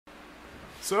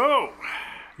So,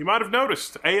 you might have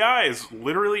noticed, AI is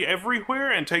literally everywhere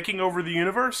and taking over the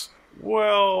universe.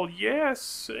 Well,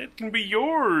 yes, it can be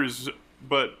yours,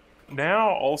 but now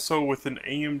also with an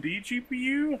AMD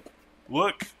GPU?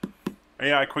 Look,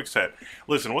 AI Quickset.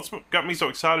 Listen, what's got me so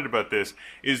excited about this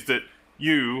is that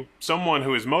you, someone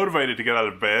who is motivated to get out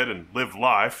of bed and live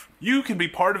life, you can be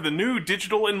part of the new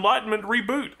digital enlightenment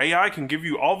reboot. AI can give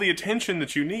you all the attention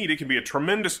that you need. It can be a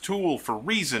tremendous tool for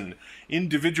reason,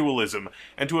 individualism,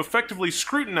 and to effectively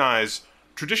scrutinize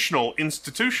traditional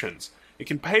institutions. It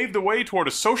can pave the way toward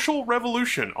a social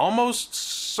revolution, almost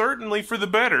certainly for the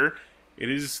better.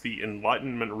 It is the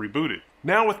Enlightenment rebooted.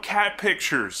 Now with cat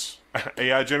pictures.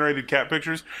 AI-generated cat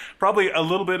pictures. Probably a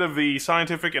little bit of the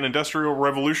scientific and industrial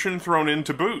revolution thrown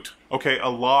into boot. Okay, a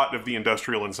lot of the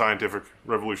industrial and scientific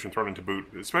revolution thrown into boot.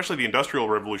 Especially the industrial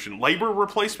revolution. Labor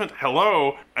replacement?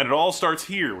 Hello! And it all starts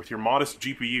here with your modest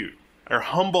GPU. Our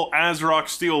humble ASRock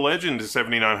Steel Legend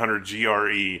 7900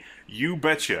 GRE. You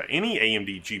betcha. Any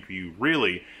AMD GPU,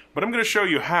 really. But I'm going to show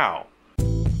you how.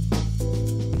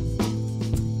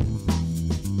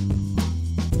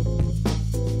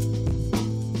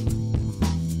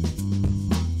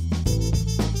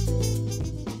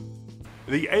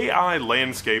 The AI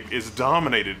landscape is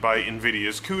dominated by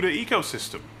NVIDIA's CUDA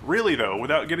ecosystem. Really though,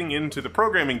 without getting into the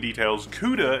programming details,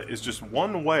 CUDA is just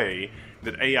one way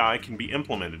that AI can be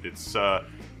implemented.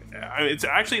 It's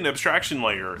actually an abstraction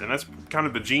layer, and that's kind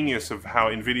of the genius of how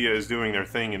NVIDIA is doing their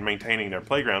thing and maintaining their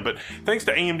playground. But thanks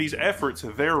to AMD's efforts,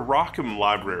 their ROCm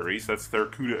libraries, that's their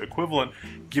CUDA equivalent,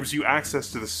 gives you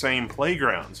access to the same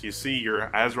playgrounds. You see your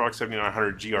ASRock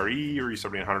 7900 GRE or your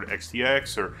 7900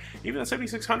 XTX or even the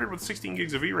 7600 with 16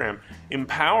 gigs of VRAM,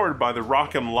 empowered by the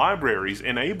ROCm libraries,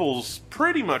 enables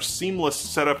pretty much seamless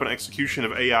setup and execution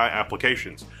of AI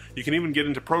applications. You can even get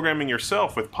into programming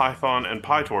yourself with Python and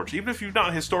PyTorch. Even if you've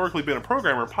not historically been a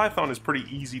programmer, Python is pretty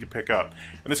easy to pick up.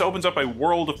 And this opens up a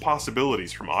world of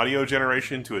possibilities, from audio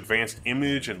generation to advanced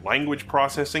image and language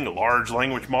processing, large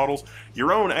language models,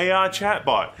 your own AI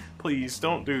chatbot. Please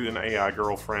don't do an AI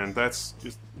girlfriend. That's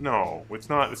just, no, it's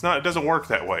not, it doesn't work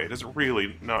that way. It doesn't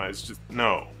really, no, it's just,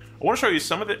 no. I want to show you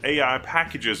some of the AI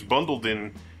packages bundled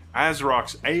in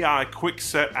ASRock's AI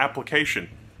Quickset application.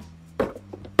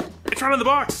 It's right in the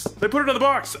box! They put it in the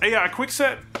box! AI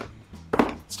Quickset!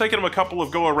 It's taken them a couple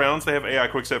of go-arounds. They have AI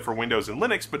Quickset for Windows and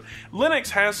Linux, but Linux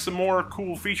has some more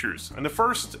cool features. And the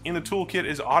first in the toolkit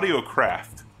is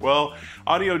AudioCraft. Well,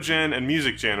 AudioGen and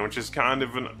MusicGen, which is kind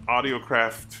of an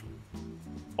AudioCraft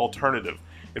alternative.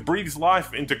 It breathes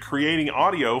life into creating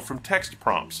audio from text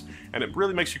prompts, and it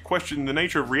really makes you question the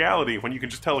nature of reality when you can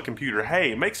just tell a computer,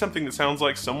 hey, make something that sounds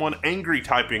like someone angry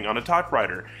typing on a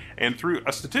typewriter. And through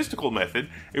a statistical method,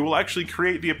 it will actually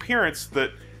create the appearance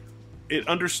that it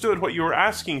understood what you were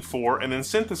asking for and then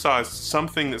synthesized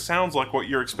something that sounds like what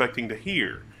you're expecting to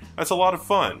hear. That's a lot of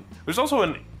fun. There's also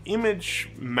an image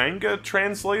manga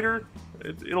translator.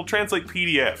 It'll translate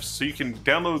PDFs, so you can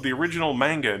download the original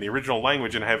manga in the original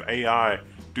language and have AI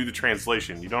do the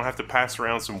translation. You don't have to pass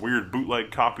around some weird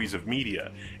bootleg copies of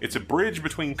media. It's a bridge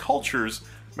between cultures,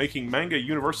 making manga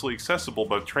universally accessible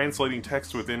by translating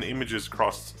text within images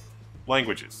across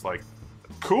languages. Like,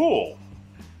 cool!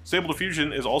 Stable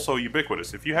Diffusion is also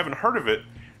ubiquitous. If you haven't heard of it,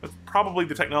 that's probably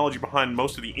the technology behind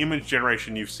most of the image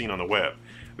generation you've seen on the web.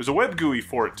 There's a web GUI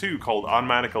for it too called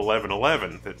Automatic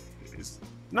 1111 that is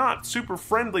not super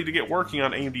friendly to get working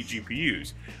on AMD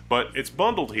GPUs, but it's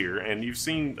bundled here, and you've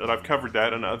seen that I've covered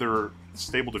that in other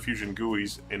Stable Diffusion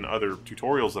GUIs in other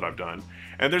tutorials that I've done.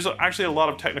 And there's actually a lot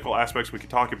of technical aspects we could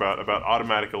talk about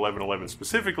Automatic 1111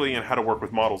 specifically and how to work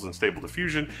with models in Stable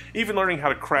Diffusion. Even learning how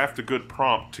to craft a good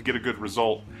prompt to get a good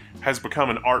result has become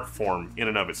an art form in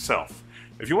and of itself.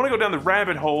 If you want to go down the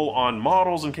rabbit hole on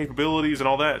models and capabilities and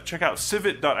all that, check out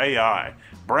Civit.ai.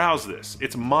 Browse this.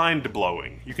 It's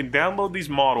mind-blowing. You can download these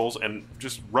models and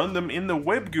just run them in the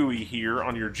web GUI here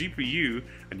on your GPU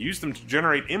and use them to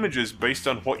generate images based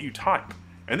on what you type.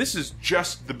 And this is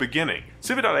just the beginning.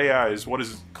 Civit.ai is what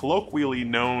is colloquially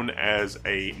known as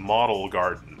a model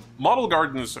garden. Model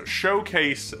gardens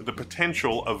showcase the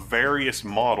potential of various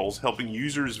models, helping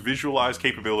users visualize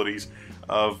capabilities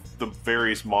of the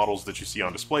various models that you see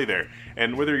on display there.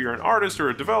 And whether you're an artist or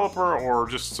a developer or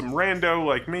just some rando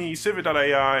like me,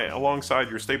 Civit.ai, alongside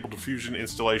your Stable Diffusion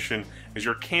installation, is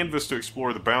your canvas to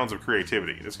explore the bounds of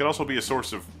creativity. This can also be a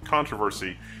source of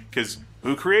controversy, because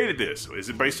who created this? Is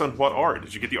it based on what art?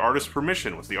 Did you get the artist's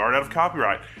permission? Was the art out of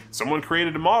copyright? Someone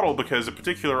created a model because a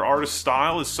particular artist's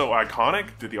style is so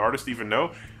iconic. Did the artist even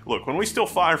know? Look, when we steal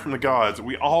fire from the gods,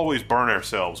 we always burn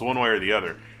ourselves one way or the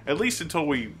other. At least until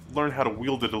we learn how to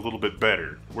wield it a little bit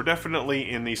better. We're definitely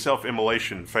in the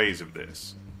self-immolation phase of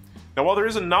this. Now, while there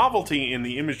is a novelty in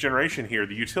the image generation here,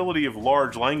 the utility of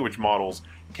large language models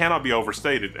cannot be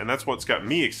overstated, and that's what's got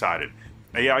me excited.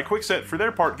 AI Quickset, for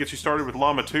their part, gets you started with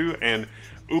Llama 2 and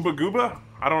Uba Gooba,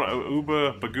 I don't know,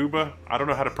 Uba Baguba, I don't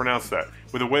know how to pronounce that,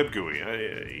 with a web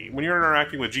GUI. When you're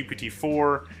interacting with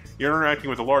GPT-4, you're interacting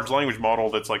with a large language model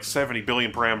that's like 70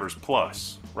 billion parameters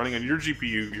plus. Running on your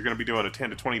GPU, you're going to be doing a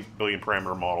 10 to 20 billion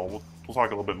parameter model. We'll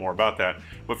talk a little bit more about that.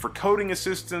 But for coding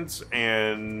assistance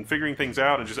and figuring things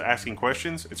out and just asking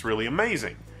questions, it's really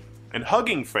amazing. And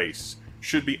Hugging Face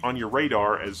should be on your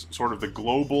radar as sort of the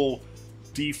global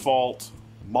default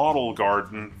model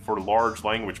garden for large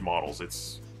language models.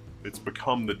 It's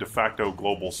become the de facto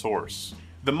global source.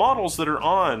 The models that are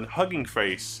on Hugging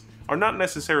Face are not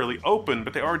necessarily open,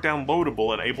 but they are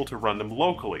downloadable and able to run them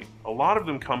locally. A lot of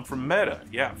them come from Meta,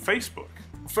 yeah, Facebook.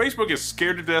 Facebook is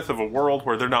scared to death of a world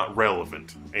where they're not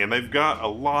relevant, and they've got a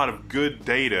lot of good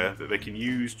data that they can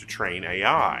use to train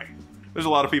AI. There's a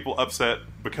lot of people upset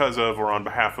because of or on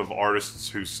behalf of artists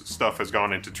whose stuff has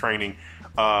gone into training.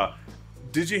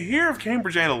 Did you hear of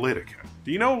Cambridge Analytica?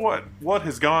 Do you know what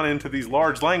has gone into these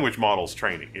large language models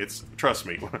training? Trust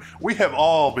me, we have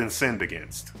all been sinned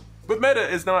against. But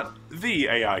Meta is not the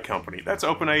AI company. That's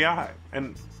OpenAI,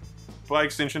 and by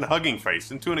extension Hugging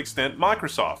Face, and to an extent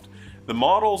Microsoft. The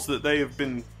models that they have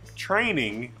been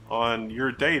training on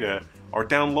your data are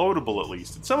downloadable at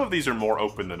least, and some of these are more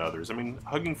open than others. I mean,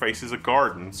 Hugging Face is a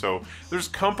garden, so there's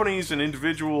companies and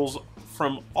individuals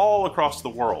from all across the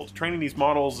world. Training these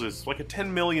models is like a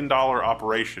 $10 million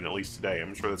operation, at least today.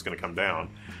 I'm sure that's going to come down.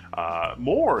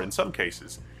 More in some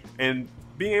cases. And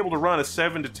being able to run a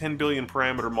 7 to 10 billion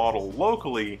parameter model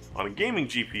locally on a gaming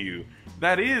GPU,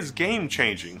 that is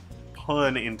game-changing,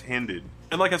 pun intended.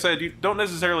 And like I said, you don't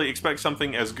necessarily expect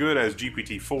something as good as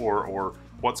GPT-4 or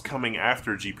what's coming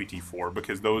after GPT-4,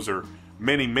 because those are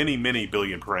many, many, many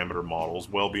billion parameter models,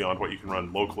 well beyond what you can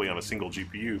run locally on a single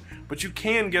GPU. But you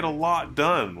can get a lot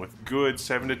done with good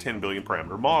 7 to 10 billion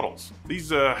parameter models.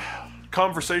 These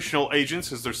conversational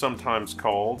agents, as they're sometimes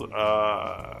called,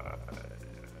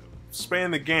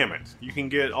 span the gamut. You can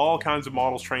get all kinds of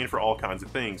models trained for all kinds of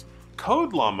things.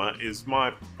 Code Llama is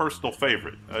my personal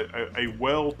favorite. A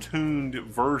well-tuned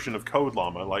version of Code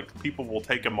Llama, like people will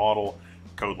take a model,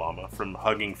 Code Llama, from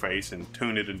Hugging Face and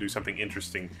tune it and do something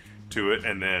interesting to it,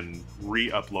 and then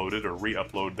re-upload it or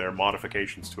re-upload their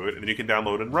modifications to it, and then you can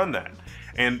download and run that.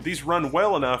 And these run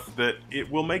well enough that it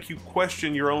will make you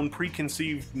question your own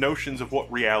preconceived notions of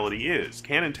what reality is.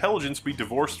 Can intelligence be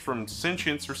divorced from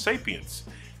sentience or sapience?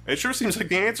 It sure seems like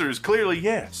the answer is clearly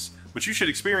yes, but you should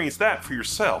experience that for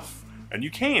yourself. And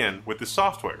you can with this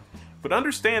software. But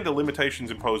understand the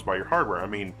limitations imposed by your hardware. I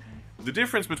mean, the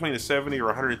difference between a 70 or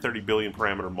 130 billion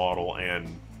parameter model and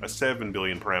a 7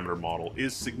 billion parameter model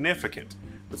is significant.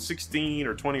 But 16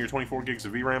 or 20 or 24 gigs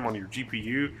of VRAM on your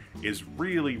GPU is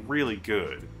really, really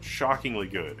good. Shockingly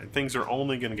good. And things are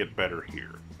only going to get better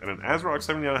here. And an ASRock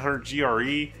 7900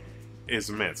 GRE is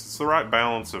immense. It's the right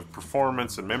balance of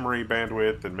performance and memory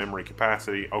bandwidth and memory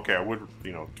capacity. Okay, I would,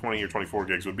 20 or 24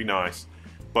 gigs would be nice,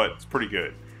 but it's pretty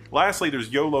good. Lastly, there's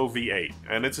YOLO V8,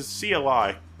 and it's a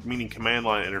CLI, meaning command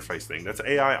line interface thing. That's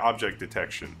AI object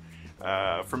detection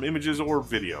from images or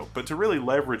video. But to really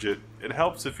leverage it, it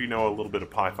helps if you know a little bit of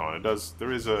Python.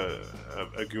 There is a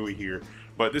GUI here,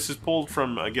 but this is pulled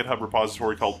from a GitHub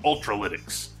repository called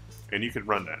Ultralytics, and you could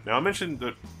run that. Now I mentioned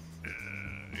that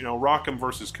ROCm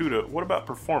versus CUDA. What about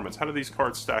performance? How do these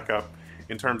cards stack up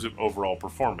in terms of overall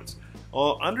performance?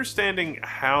 Well, understanding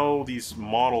how these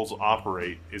models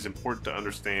operate is important to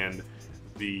understand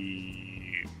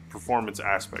the performance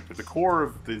aspect. At the core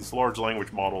of these large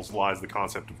language models lies the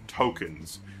concept of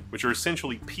tokens, which are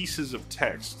essentially pieces of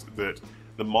text that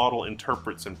the model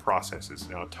interprets and processes.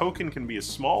 Now, a token can be as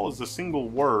small as a single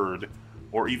word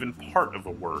or even part of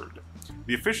a word.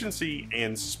 The efficiency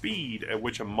and speed at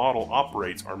which a model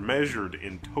operates are measured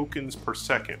in tokens per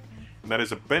second, and that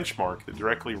is a benchmark that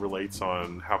directly relates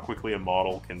on how quickly a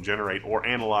model can generate or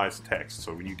analyze text.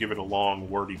 So when you give it a long,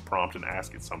 wordy prompt and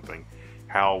ask it something,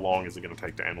 how long is it going to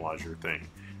take to analyze your thing?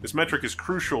 This metric is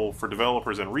crucial for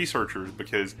developers and researchers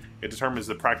because it determines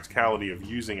the practicality of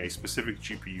using a specific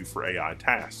GPU for AI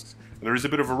tasks. And there is a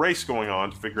bit of a race going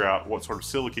on to figure out what sort of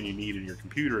silicon you need in your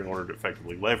computer in order to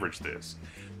effectively leverage this.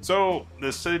 So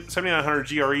the 7900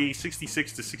 GRE,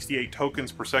 66 to 68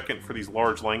 tokens per second for these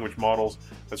large language models.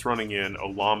 That's running in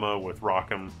Llama with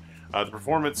ROCm. The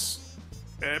performance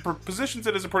positions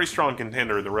it as a pretty strong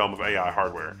contender in the realm of AI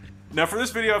hardware. Now for this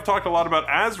video I've talked a lot about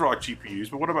ASRock GPUs,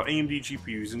 but what about AMD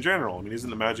GPUs in general? I mean, isn't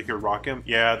the magic here ROCm?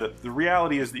 Yeah, the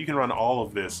reality is that you can run all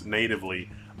of this natively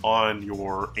on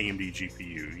your AMD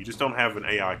GPU. You just don't have an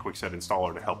AI Quickset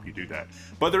installer to help you do that.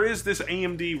 But there is this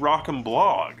AMD ROCm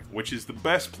blog, which is the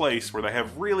best place where they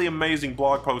have really amazing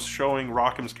blog posts showing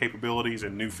ROCm's capabilities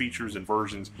and new features and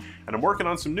versions. And I'm working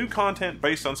on some new content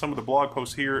based on some of the blog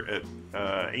posts here at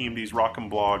AMD's ROCm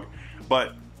blog.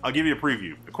 But I'll give you a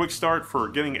preview. A quick start for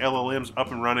getting LLMs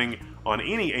up and running on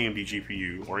any AMD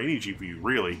GPU, or any GPU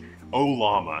really,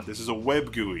 OLLAMA. This is a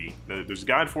web GUI. There's a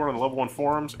guide for it on the Level 1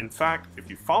 forums. In fact, if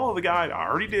you follow the guide I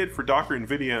already did for Docker,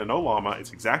 NVIDIA, and OLLAMA,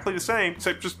 it's exactly the same,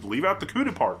 except just leave out the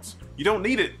CUDA parts. You don't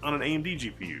need it on an AMD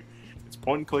GPU. It's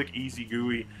point-and-click, easy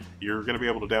GUI. You're going to be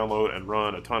able to download and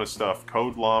run a ton of stuff.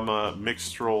 CodeLlama,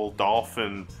 Mixtral,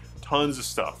 Dolphin, tons of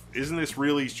stuff. Isn't this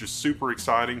really just super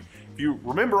exciting? If you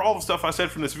remember all the stuff I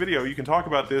said from this video, you can talk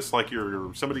about this like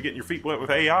you're somebody getting your feet wet with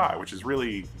AI, which is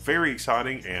really very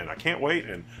exciting, and I can't wait.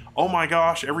 And oh my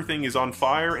gosh, everything is on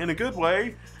fire in a good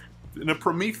way, in a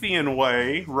Promethean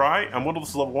way, right? I'm Wendell,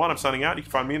 this is Level 1, I'm signing out. You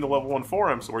can find me in the Level 1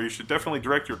 forums, where you should definitely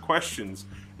direct your questions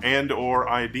and or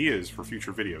ideas for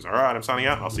future videos. All right, I'm signing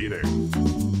out, and I'll see you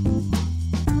there.